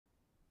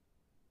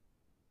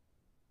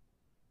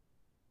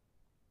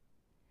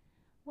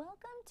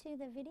Welcome to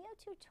the video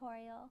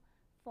tutorial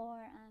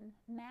for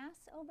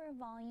mass over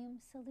volume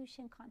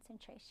solution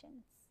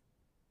concentrations.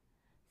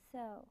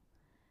 So,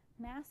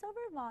 mass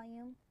over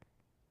volume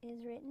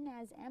is written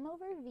as M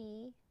over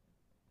V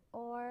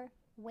or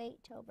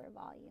weight over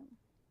volume.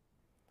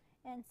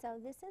 And so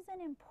this is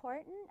an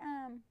important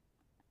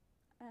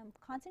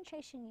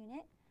concentration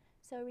unit.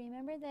 So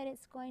remember that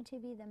it's going to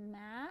be the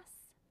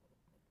mass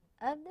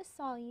of the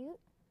solute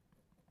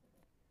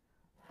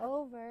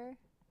over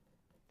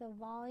the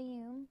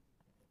volume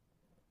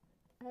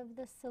of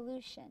the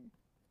solution.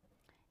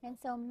 And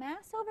so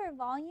mass over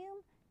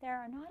volume, there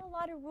are not a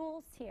lot of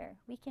rules here.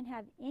 We can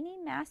have any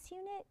mass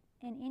unit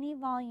and any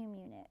volume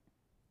unit.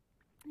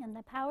 And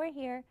the power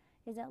here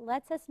is it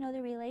lets us know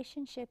the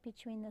relationship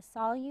between the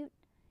solute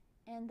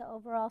and the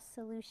overall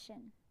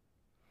solution.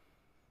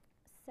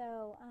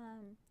 So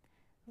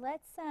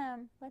let's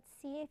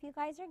see if you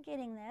guys are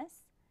getting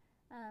this.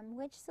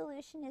 Which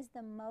solution is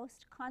the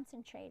most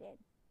concentrated?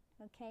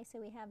 Okay, so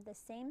we have the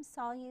same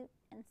solute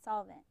and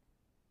solvent.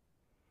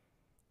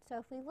 So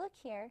if we look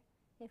here,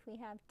 if we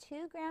have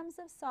 2 grams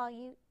of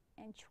solute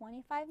and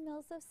 25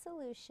 mils of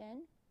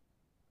solution,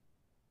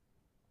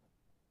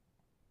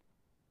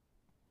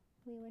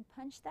 we would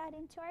punch that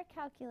into our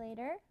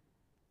calculator,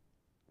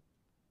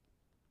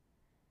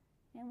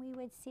 and we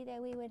would see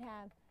that we would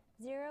have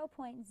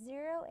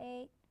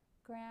 0.08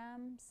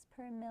 grams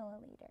per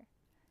milliliter.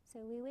 So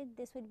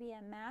this would be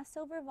a mass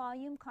over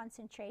volume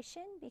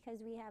concentration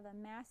because we have a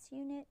mass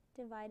unit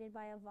divided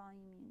by a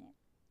volume unit.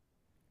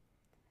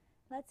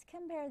 Let's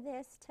compare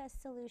this to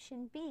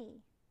solution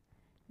B.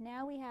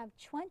 Now we have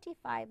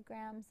 25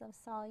 grams of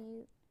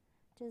solute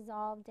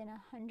dissolved in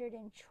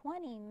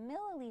 120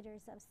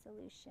 milliliters of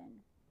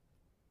solution.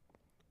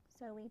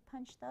 So we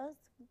punch those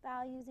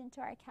values into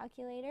our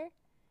calculator,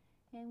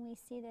 and we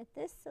see that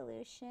this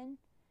solution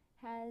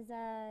has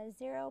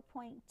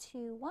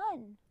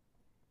 0.21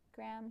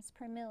 grams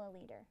per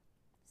milliliter.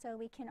 So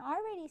we can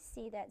already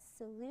see that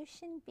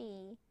solution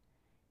B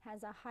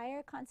has a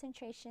higher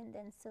concentration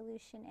than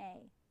solution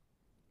A.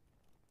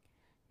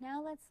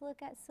 Now let's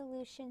look at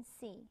solution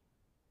C.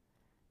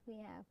 We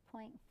have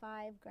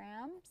 0.5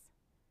 grams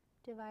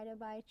divided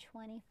by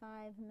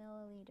 25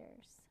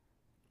 milliliters.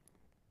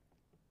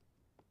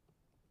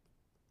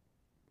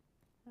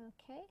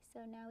 Okay,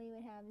 so now we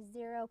would have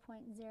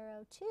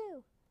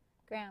 0.02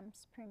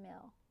 grams per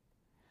mil.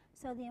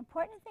 So the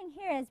important thing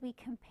here is we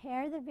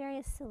compare the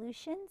various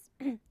solutions.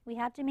 We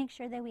have to make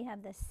sure that we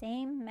have the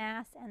same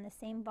mass and the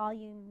same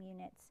volume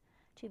units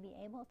to be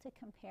able to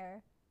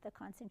compare the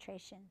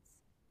concentrations.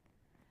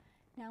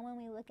 Now when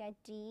we look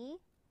at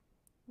D,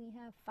 we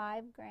have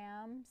 5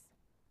 grams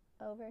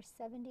over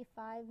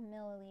 75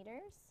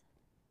 milliliters.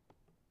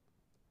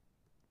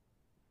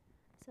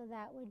 So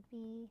that would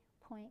be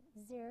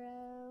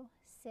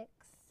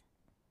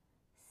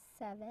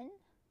 0.067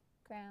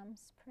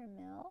 grams per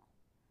mil,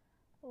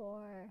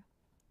 or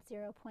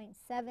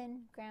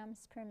 0.7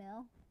 grams per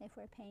mil if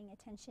we're paying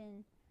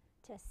attention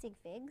to sig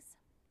figs.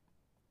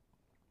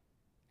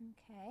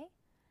 Okay,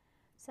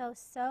 so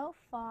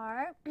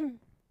far,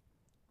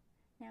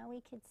 now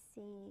we could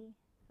see,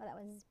 oh, that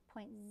was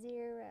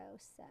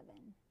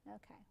 0.07.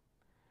 Okay,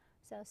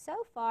 so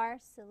far,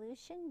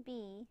 solution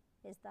B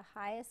is the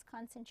highest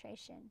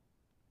concentration.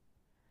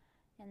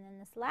 And then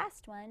this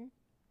last one,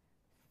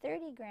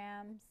 30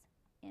 grams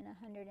in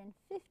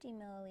 150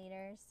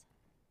 milliliters.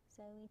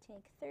 So we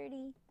take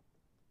 30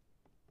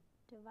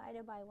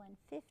 divided by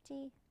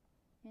 150,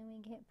 and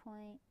we get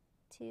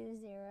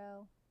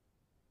 0.20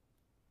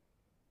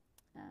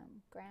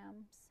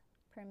 grams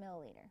per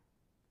milliliter.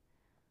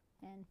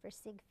 And for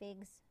sig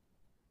figs,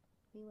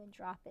 we would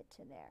drop it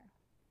to there.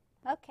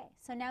 Okay,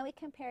 so now we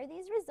compare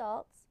these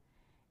results,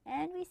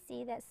 and we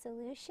see that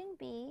solution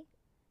B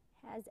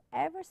has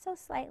ever so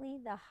slightly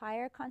the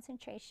higher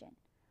concentration,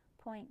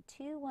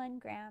 0.21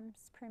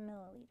 grams per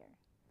milliliter.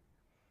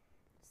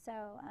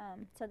 So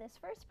this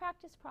first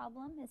practice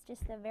problem is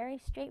just a very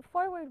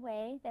straightforward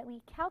way that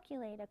we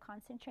calculate a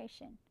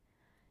concentration,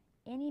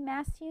 any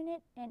mass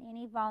unit and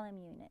any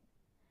volume unit.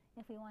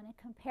 If we want to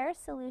compare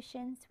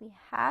solutions, we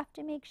have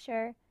to make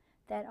sure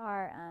that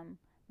our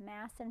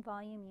mass and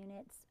volume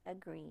units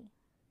agree.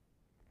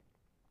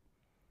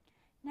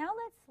 Now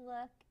let's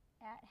look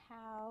at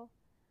how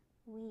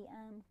we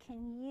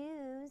can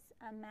use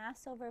a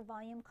mass over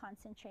volume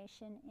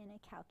concentration in a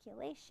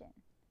calculation.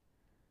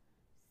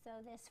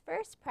 So this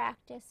first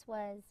practice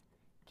was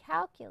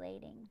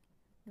calculating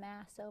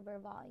mass over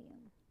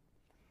volume.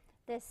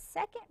 This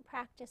second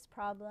practice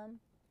problem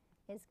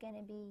is going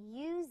to be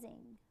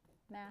using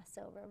mass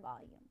over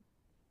volume.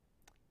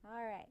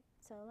 All right,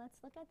 so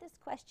let's look at this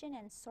question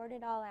and sort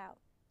it all out.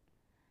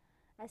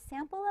 A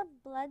sample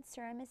of blood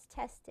serum is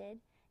tested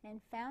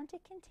and found to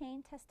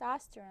contain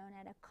testosterone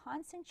at a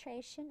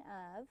concentration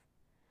of,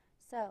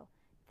 so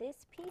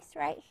this piece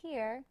right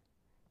here,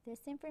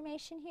 this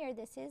information here,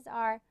 this is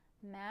our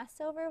mass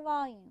over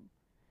volume.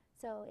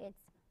 So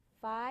it's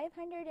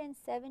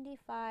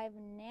 575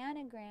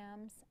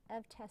 nanograms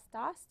of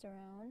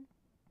testosterone,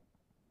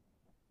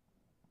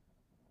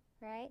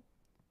 right,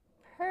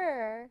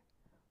 per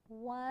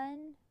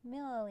 1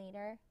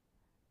 milliliter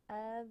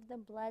of the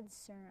blood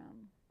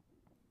serum.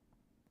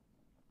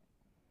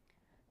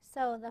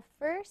 So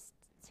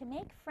to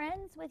make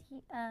friends with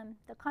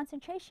the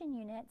concentration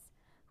units,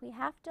 we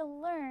have to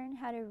learn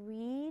how to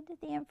read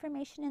the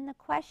information in the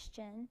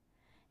question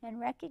and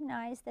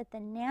recognize that the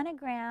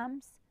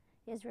nanograms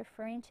is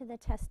referring to the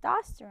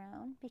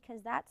testosterone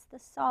because that's the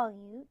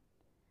solute,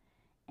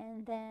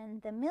 and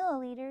then the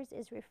milliliters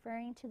is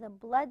referring to the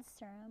blood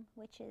serum,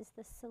 which is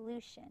the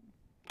solution.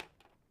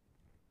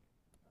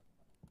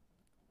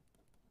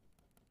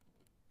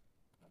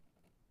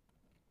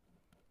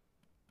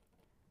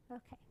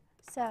 Okay,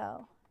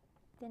 so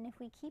then if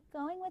we keep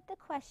going with the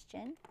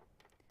question,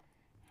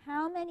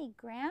 how many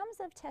grams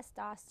of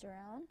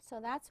testosterone, so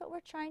that's what we're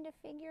trying to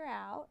figure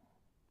out,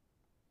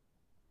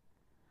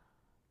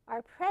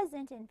 are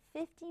present in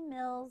 50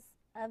 mils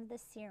of the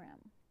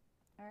serum?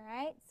 All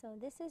right, so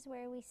this is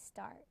where we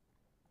start.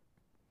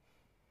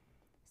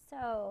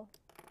 So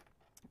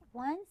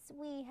once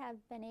we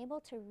have been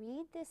able to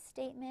read this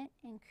statement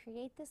and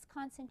create this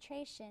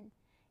concentration,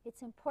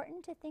 it's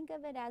important to think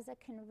of it as a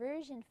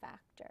conversion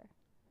factor.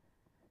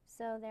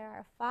 So there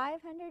are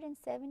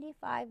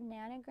 575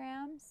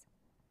 nanograms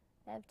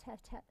of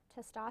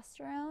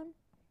testosterone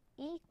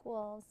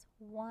equals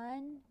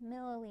 1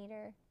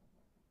 milliliter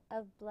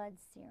of blood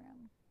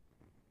serum.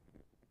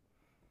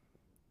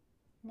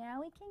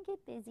 Now we can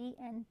get busy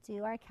and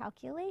do our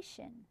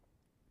calculation.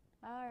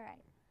 All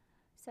right,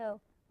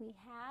 so we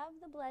have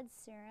the blood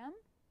serum,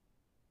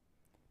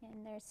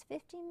 and there's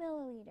 50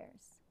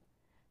 milliliters.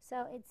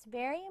 So it's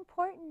very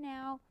important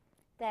now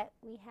that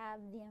we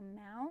have the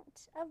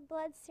amount of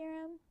blood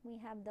serum, we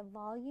have the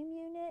volume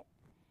unit,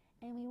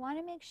 and we want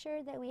to make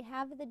sure that we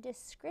have the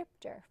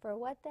descriptor for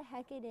what the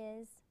heck it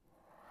is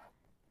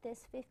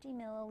this 50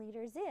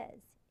 milliliters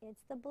is.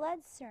 It's the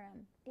blood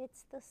serum.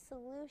 It's the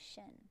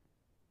solution.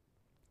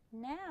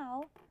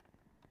 Now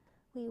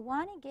we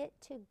want to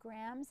get to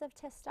grams of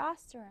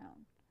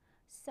testosterone.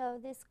 So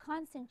this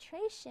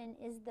concentration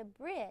is the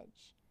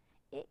bridge.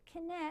 It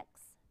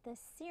connects the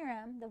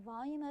serum, the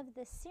volume of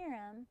the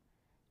serum,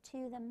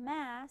 to the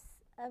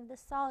mass of the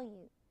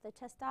solute, the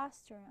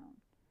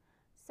testosterone.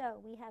 So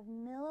we have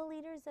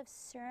milliliters of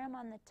serum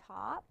on the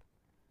top.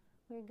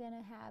 We're going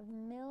to have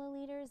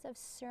milliliters of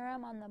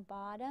serum on the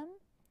bottom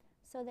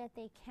so that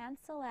they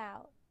cancel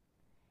out.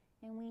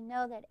 And we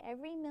know that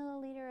every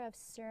milliliter of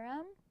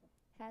serum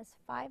has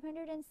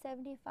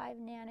 575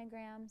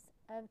 nanograms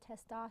of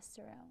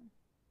testosterone.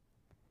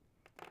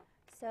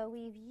 So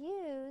we've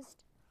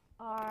used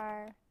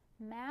our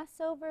mass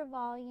over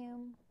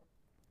volume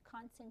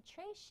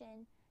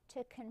concentration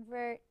to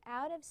convert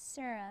out of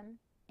serum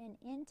and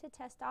into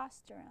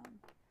testosterone.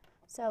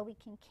 So we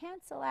can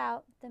cancel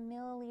out the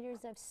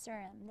milliliters of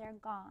serum. They're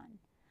gone.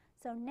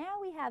 So now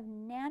we have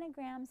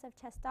nanograms of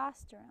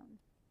testosterone.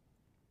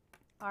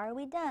 Are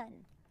we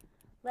done?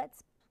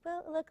 Let's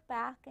look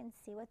back and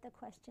see what the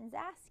question's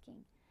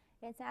asking.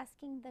 It's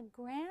asking the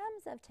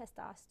grams of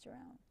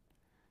testosterone.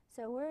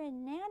 So we're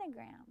in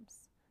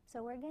nanograms.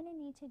 So we're going to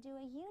need to do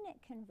a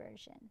unit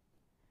conversion.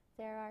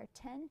 There are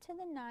 10 to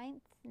the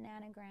 9th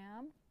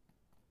nanogram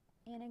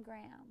in a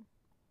gram.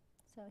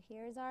 So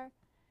here's our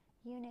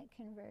unit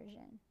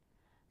conversion.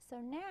 So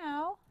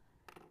now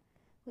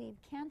we've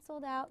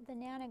canceled out the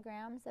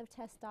nanograms of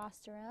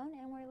testosterone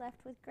and we're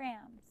left with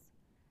grams.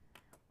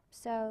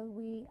 So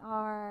we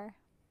are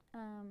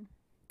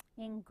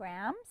in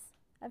grams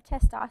of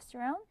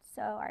testosterone.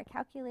 So our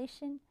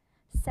calculation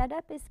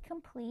setup is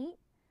complete.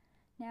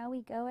 Now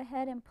we go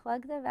ahead and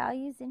plug the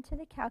values into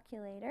the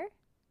calculator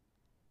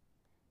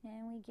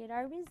and we get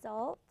our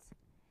results,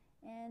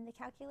 and the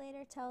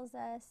calculator tells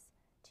us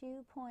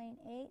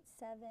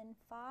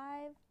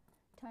 2.875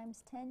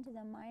 times 10 to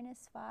the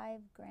minus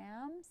 5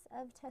 grams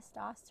of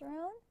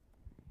testosterone.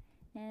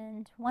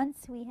 And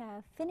once we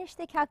have finished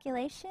the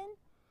calculation,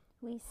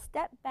 we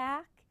step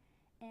back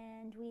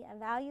and we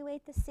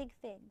evaluate the sig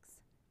figs.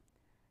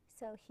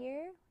 So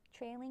here,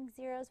 trailing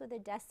zeros with a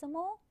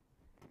decimal,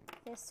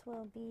 this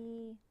will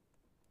be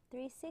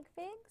 3 sig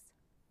figs.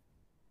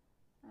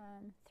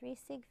 3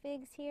 sig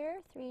figs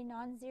here, 3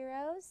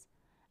 non-zeros.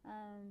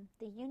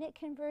 The unit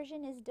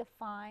conversion is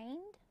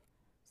defined,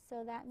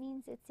 so that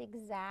means it's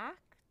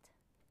exact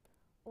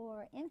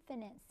or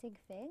infinite sig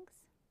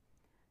figs.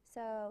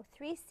 So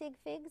 3 sig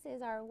figs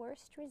is our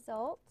worst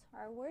result,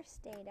 our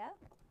worst data.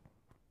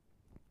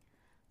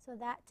 So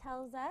that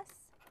tells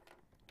us,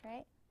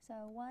 right? So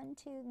 1,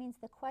 2 means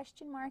the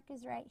question mark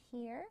is right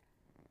here.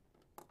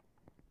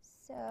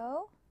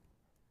 So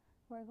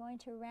we're going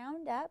to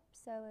round up,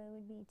 so it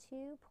would be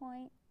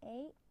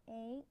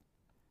 2.88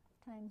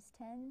 times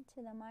 10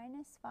 to the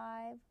minus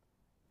 5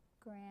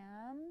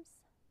 grams,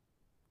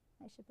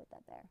 I should put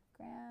that there,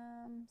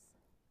 grams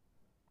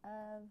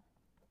of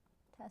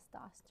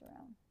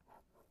testosterone.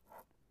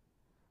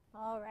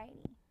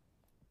 Alrighty.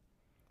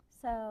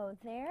 So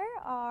there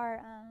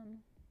are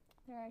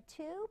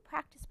 2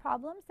 practice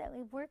problems that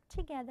we've worked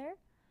together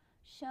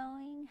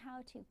showing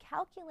how to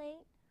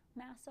calculate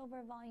mass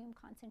over volume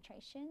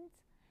concentrations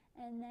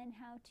and then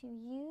how to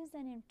use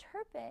and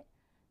interpret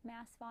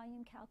mass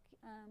volume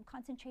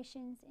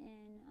concentrations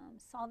in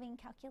solving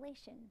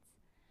calculations.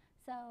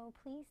 So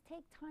please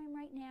take time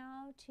right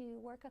now to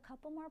work a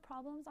couple more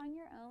problems on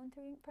your own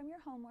from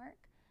your homework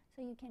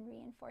so you can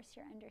reinforce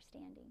your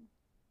understanding.